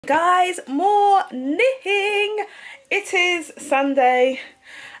Guys, morning. It is Sunday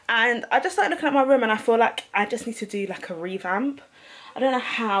and I just started looking at my room and I feel like I just need to do like a revamp. I don't know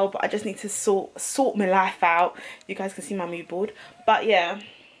how, but I just need to sort my life out. You guys can see my mood board, but yeah,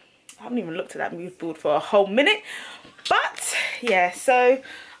 I haven't even looked at that mood board for a whole minute. But yeah, so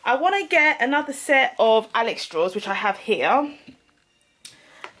I want to get another set of Alex drawers, which I have here.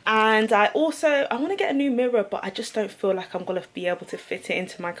 And I want to get a new mirror, but I just don't feel like I'm going to be able to fit it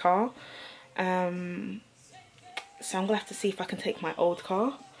into my car. So I'm going to have to see if I can take my old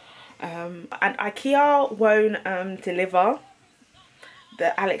car. And Ikea won't deliver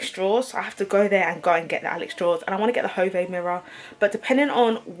the Alex drawers. So I have to go there and get the Alex drawers. And I want to get the Hove mirror. But depending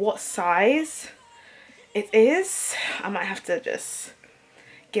on what size it is, I might have to just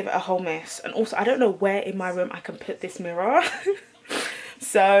give it a whole miss. And also, I don't know where in my room I can put this mirror.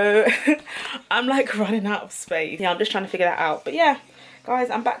 So I'm like running out of space. Yeah, I'm just trying to figure that out. But yeah,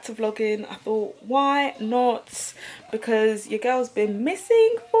 guys, I'm back to vlogging. I thought, why not? Because your girl's been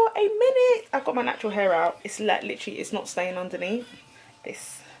missing for a minute. I've got my natural hair out. It's like literally, it's not staying underneath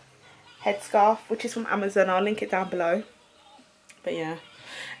this headscarf, which is from Amazon. I'll link it down below. But yeah,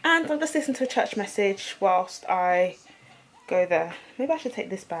 and I'm just listening to a church message whilst I go there. Maybe I should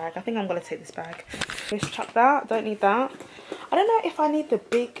take this bag. I think I'm going to take this bag. Just chuck that. Don't need that. I don't know if I need the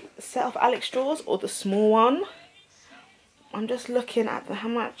big set of Alex drawers or the small one. I'm just looking at how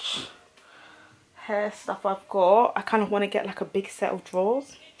much hair stuff I've got. I kind of want to get like a big set of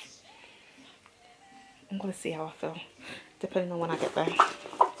drawers. I'm going to see how I feel, depending on when I get there.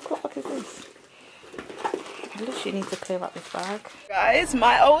 What the fuck is this? I literally need to clear up this bag. Guys,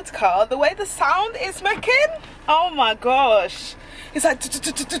 my old car, the way the sound is making, oh my gosh. It's like...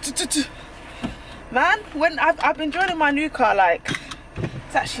 Man, when I've been joining my new car, like,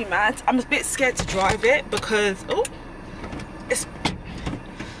 it's actually mad. I'm a bit scared to drive it because, oh, I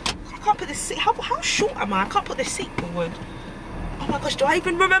can't put this seat, how short am I? I can't put this seat forward. Oh my gosh, do I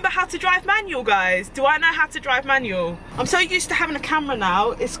even remember how to drive manual, guys? Do I know how to drive manual? I'm so used to having a camera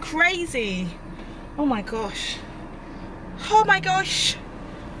now, it's crazy. Oh my gosh. Oh my gosh.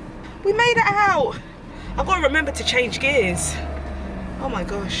 We made it out. I've got to remember to change gears. Oh my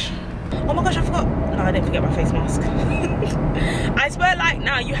gosh. Oh my gosh, I forgot. No, I didn't forget my face mask. I swear, like,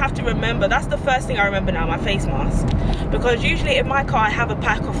 now you have to remember. That's the first thing I remember now, my face mask. Because usually in my car I have a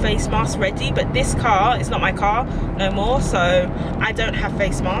pack of face masks ready, but this car, it's not my car no more, so I don't have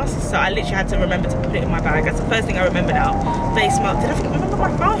face masks. So I literally had to remember to put it in my bag. That's the first thing I remember now. Face mask. Did I remember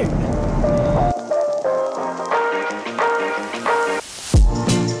my phone?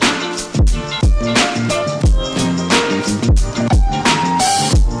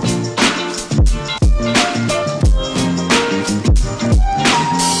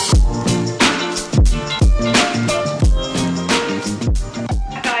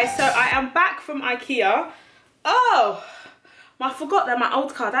 Ikea. Oh, I forgot that my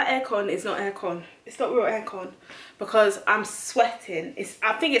old car, that aircon is not aircon. It's not real aircon because I'm sweating.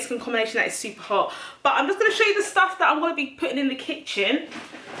 I think it's a combination that it's super hot. But I'm just going to show you the stuff that I'm going to be putting in the kitchen.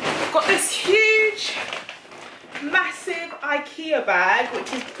 I've got this huge, massive Ikea bag,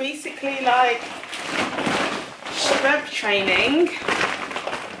 which is basically like strength training.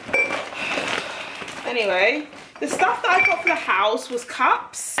 Anyway, the stuff that I got for the house was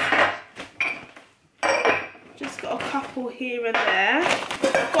cups. Just got a couple here and there.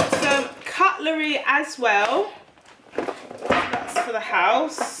 I've got some cutlery as well. That's for the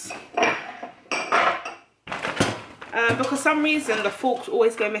house. Because for some reason the forks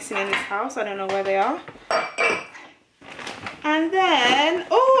always go missing in this house. I don't know where they are. And then,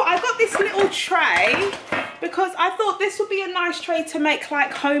 oh, I got this little tray because I thought this would be a nice tray to make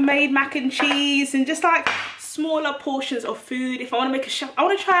like homemade mac and cheese and just like smaller portions of food. If I want to make I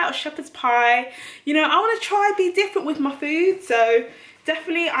want to try out a shepherd's pie, you know, I want to try be different with my food. So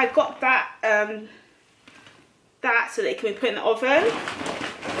definitely I got that so that it can be put in the oven.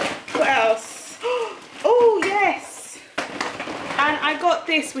 What else? Oh yes, and I got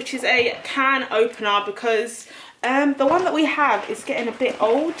this, which is a can opener because the one that we have is getting a bit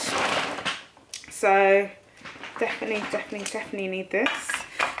old, so definitely need this.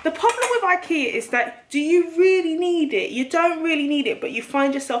 The problem with Ikea is that, do you really need it? You don't really need it, but you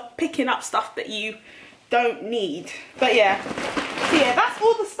find yourself picking up stuff that you don't need. But yeah, so yeah, that's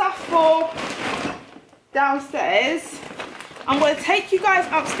all the stuff for downstairs. I'm going to take you guys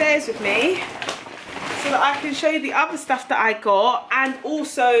upstairs with me so that I can show you the other stuff that I got, and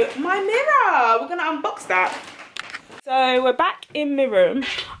also my mirror. We're going to unbox that. So we're back in my room.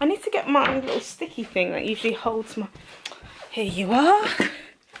 I need to get my little sticky thing that usually holds my... Here you are.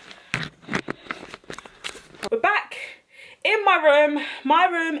 We're back in my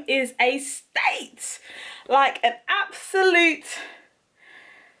room is a state, like an absolute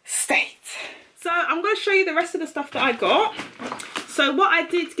state. So I'm going to show you the rest of the stuff that I got. So what I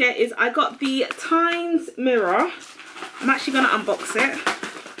did get is I got the TYSNES mirror. I'm actually going to unbox it.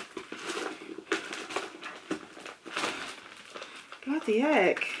 Bloody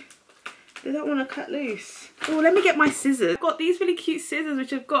heck. They don't want to cut loose. Oh, let me get my scissors. I've got these really cute scissors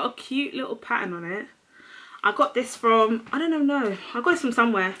which have got a cute little pattern on it. I got this from, I don't know, I got this from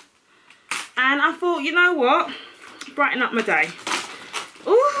somewhere. And I thought, you know what? Brighten up my day.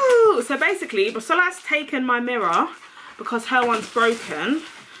 Ooh, so basically, Basola's taken my mirror because her one's broken.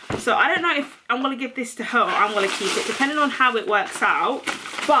 So I don't know if I'm going to give this to her or I'm going to keep it, depending on how it works out.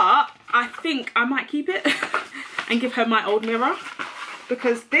 But I think I might keep it and give her my old mirror,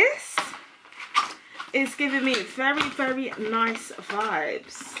 because this is giving me very, very nice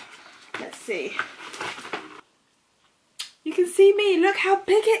vibes. Let's see. You can see me. Look how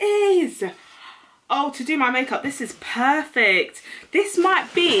big it is. Oh, to do my makeup, this is perfect. This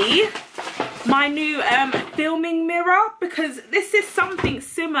might be my new filming mirror, because this is something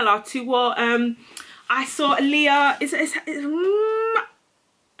similar to what I saw Leah.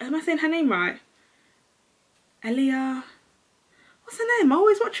 Am I saying her name right? Aaliyah. What's her name? I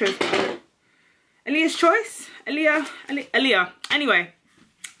always watch her. Aaliyah's Choice? Aaliyah. Anyway,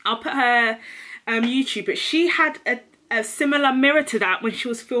 I'll put her YouTube, but she had a similar mirror to that when she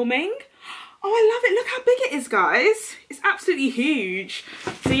was filming. Oh, I love it. Look how big it is, guys. It's absolutely huge.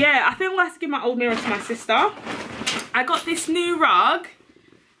 So yeah, I think I'm going to have to give my old mirror to my sister. I got this new rug.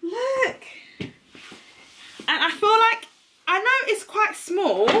 Look. And I feel like, I know it's quite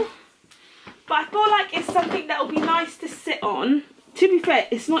small, but I feel like it's something that will be nice to sit on. To be fair,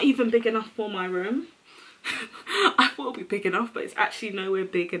 it's not even big enough for my room. I thought it would be big enough, but it's actually nowhere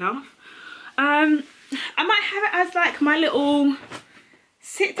big enough. I might have it as like my little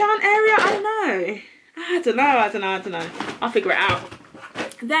sit down area. I don't know. I'll figure it out.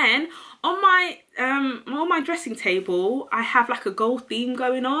 Then on my dressing table, I have like a gold theme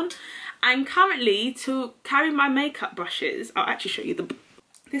going on. And currently, to carry my makeup brushes, I'll actually show you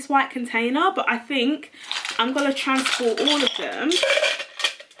this white container, but I think I'm gonna transport all of them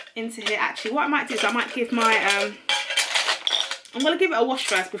into here. Actually, what I might do is I might give my I'm gonna give it a wash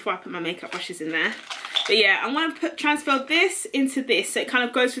first before I put my makeup brushes in there. But yeah, I'm gonna transfer this into this, so it kind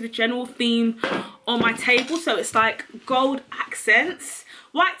of goes with the general theme on my table. So it's like gold accents,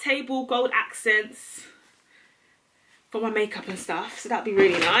 white table, gold accents for my makeup and stuff. So that'd be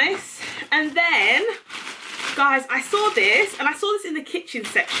really nice. And then, guys, I saw this in the kitchen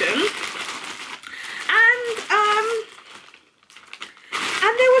section, and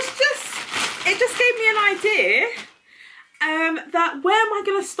it just gave me an idea. That where am I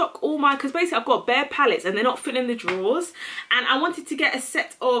going to stock all my, because basically I've got bare palettes and they're not filling the drawers, and I wanted to get a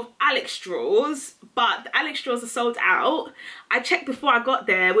set of Alex drawers, but the Alex drawers are sold out. I checked before I got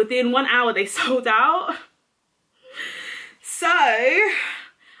there, within 1 hour they sold out. So I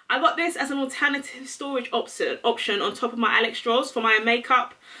got this as an alternative storage option on top of my Alex drawers for my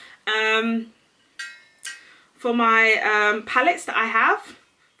makeup, for my palettes that I have.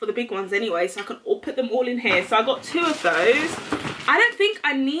 For the big ones anyway, so I can put them all in here. So I got 2 of those. I don't think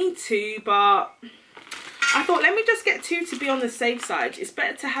I need to, but I thought let me just get 2 to be on the safe side. It's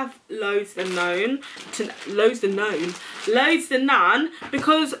better to have loads than none,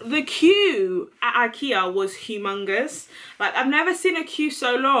 because the queue at Ikea was humongous. Like, I've never seen a queue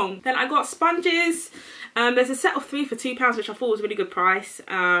so long. Then I got sponges. There's a set of 3 for £2, which I thought was a really good price.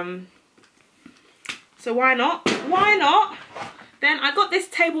 So why not? Why not? Then I got this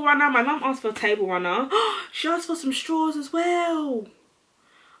table runner. My mum asked for a table runner. She asked for some straws as well.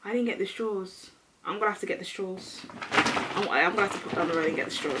 I didn't get the straws. I'm going to have to get the straws. I'm going to have to put down the road and get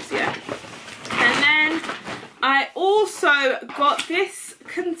the straws, yeah. And then I also got this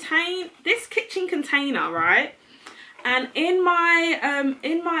kitchen container, right? And in my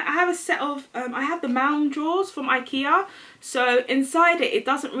I have a set of I have the mound drawers from Ikea. So inside it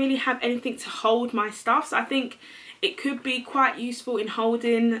doesn't really have anything to hold my stuff. So I think it could be quite useful in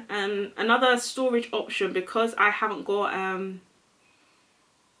holding another storage option, because I haven't got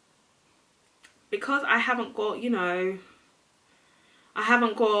you know, I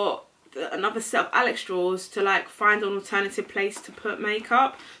haven't got another set of Alex drawers to like find an alternative place to put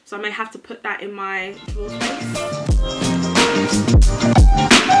makeup. So I may have to put that in my drawer space.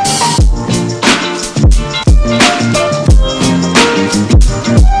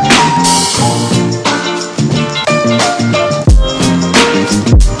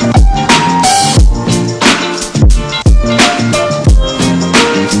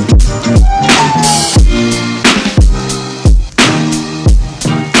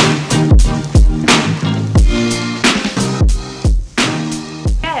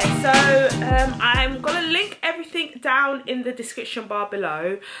 down in the description bar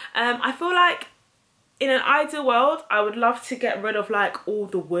below. I feel like in an ideal world, I would love to get rid of like all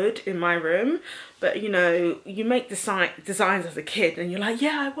the wood in my room. But you know, you make designs as a kid and you're like,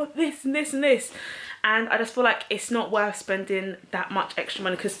 yeah, I want this and this and this. And I just feel like it's not worth spending that much extra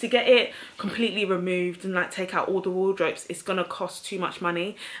money, because to get it completely removed and like take out all the wardrobes, it's gonna cost too much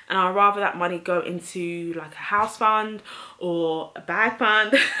money. And I'd rather that money go into like a house fund or a bag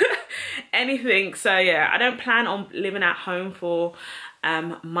fund, anything. So yeah, I don't plan on living at home for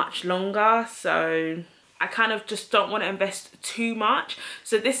much longer, so I kind of just don't want to invest too much.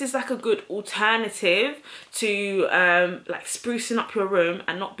 So this is like a good alternative to like sprucing up your room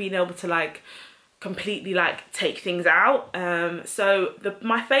and not being able to like completely like take things out. So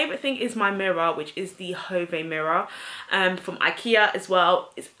my favorite thing is my mirror, which is the Hove mirror from Ikea as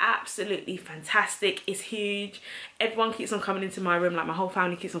well. It's absolutely fantastic. It's huge. Everyone keeps on coming into my room, like my whole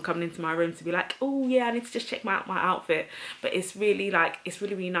family keeps on coming into my room to be like, oh yeah, I need to just check out my outfit. But it's really like, it's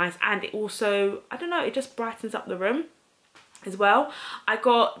really, really nice. And it also, I don't know, it just brightens up the room as well. I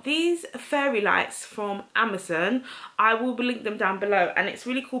got these fairy lights from Amazon. I will link them down below, and it's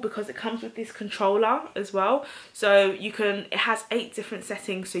really cool because it comes with this controller as well. So you can, it has 8 different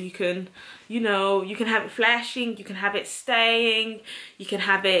settings, so you can, you know, you can have it flashing, you can have it staying, you can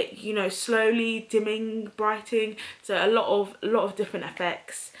have it, you know, slowly dimming, brightening. So a lot of different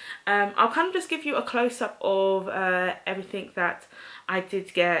effects. I'll kind of just give you a close-up of everything that I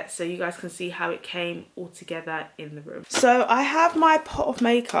did get, so you guys can see how it came all together in the room. So I have my pot of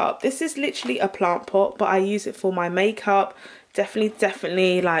makeup. This is literally a plant pot, but I use it for my makeup.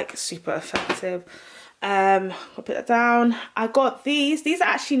 Definitely like super effective. I'll put that down. I got these are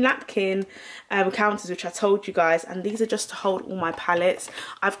actually napkin counters, which I told you guys, and these are just to hold all my palettes.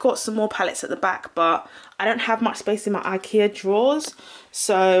 I've got some more palettes at the back, but I don't have much space in my Ikea drawers,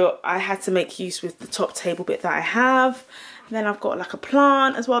 so I had to make use with the top table bit that I have. Then I've got like a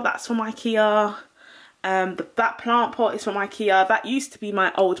plant as well, that's from Ikea. That plant pot is from Ikea. That used to be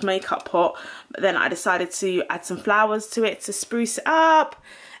my old makeup pot, but then I decided to add some flowers to it to spruce it up.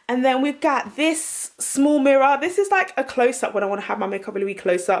 And then we've got this small mirror. This is like a close-up when I want to have my makeup really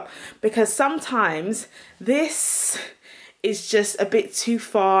close up, because sometimes this is just a bit too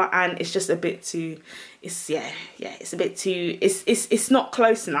far and it's just a bit too, it's a bit too, it's not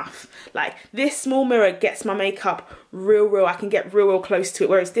close enough. Like this small mirror gets my makeup real, I can get real close to it,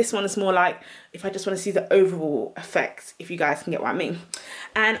 whereas this one is more like if I just want to see the overall effect, if you guys can get what I mean.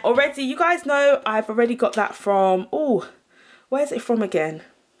 And already, you guys know I've already got that from, oh, where's it from again?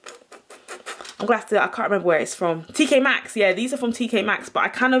 I'm gonna have to, I can't remember where it's from. TK Maxx, yeah, these are from TK Maxx, but I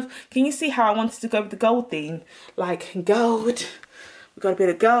kind of, can you see how I wanted to go with the gold theme? Like gold, we got a bit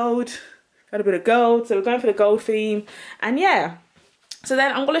of gold, so we're going for the gold theme. And yeah, so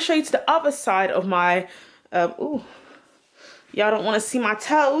then I'm gonna show you to the other side of my, ooh, y'all don't wanna see my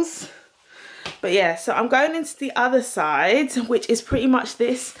toes. But yeah, so I'm going into the other side, which is pretty much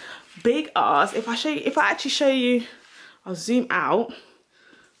this big ass. If I actually show you, I'll zoom out.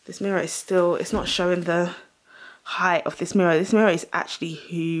 This mirror is still, it's not showing the height of this mirror. This mirror is actually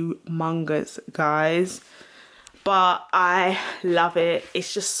humongous, guys. But I love it.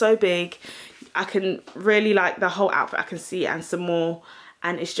 It's just so big. I can really like the whole outfit. I can see it and some more.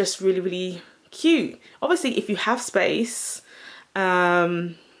 And it's just really cute. Obviously, if you have space,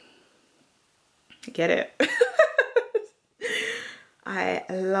 get it. I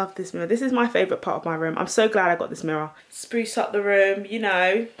love this mirror. This is my favourite part of my room. I'm so glad I got this mirror. Spruce up the room, you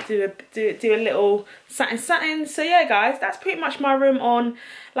know, do a little satin. So yeah, guys, that's pretty much my room on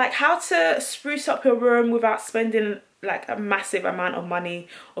like how to spruce up your room without spending like a massive amount of money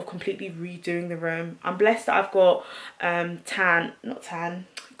of completely redoing the room. I'm blessed that I've got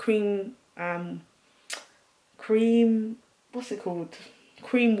cream, what's it called?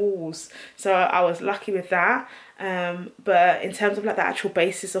 Cream walls, so I was lucky with that. But in terms of like the actual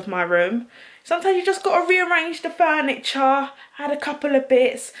basis of my room, sometimes you just got to rearrange the furniture, add a couple of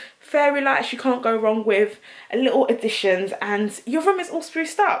bits, fairy lights you can't go wrong with, little additions, and your room is all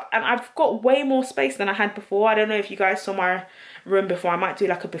spruced up. And I've got way more space than I had before. I don't know if you guys saw my room before. I might do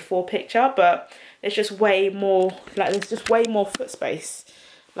like a before picture, but there's just way more, like there's just way more foot space.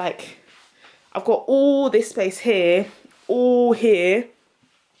 Like I've got all this space here, all here.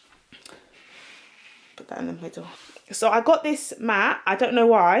 Put that in the middle. So I got this mat. I don't know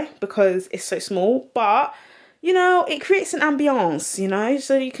why, because it's so small, but you know, it creates an ambiance, you know,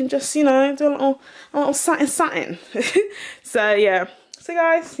 so you can just, you know, do a little satin. So yeah, so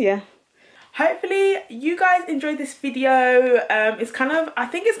guys, yeah, hopefully you guys enjoyed this video. It's kind of, I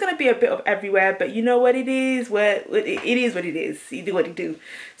think it's going to be a bit of everywhere, but you know what it is, it is what it is. You do what you do.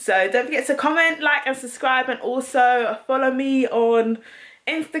 So don't forget to comment, like and subscribe, and also follow me on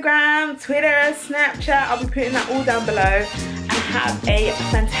Instagram, Twitter, Snapchat. I'll be putting that all down below. And have a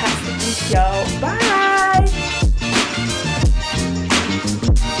fantastic week, y'all. Bye.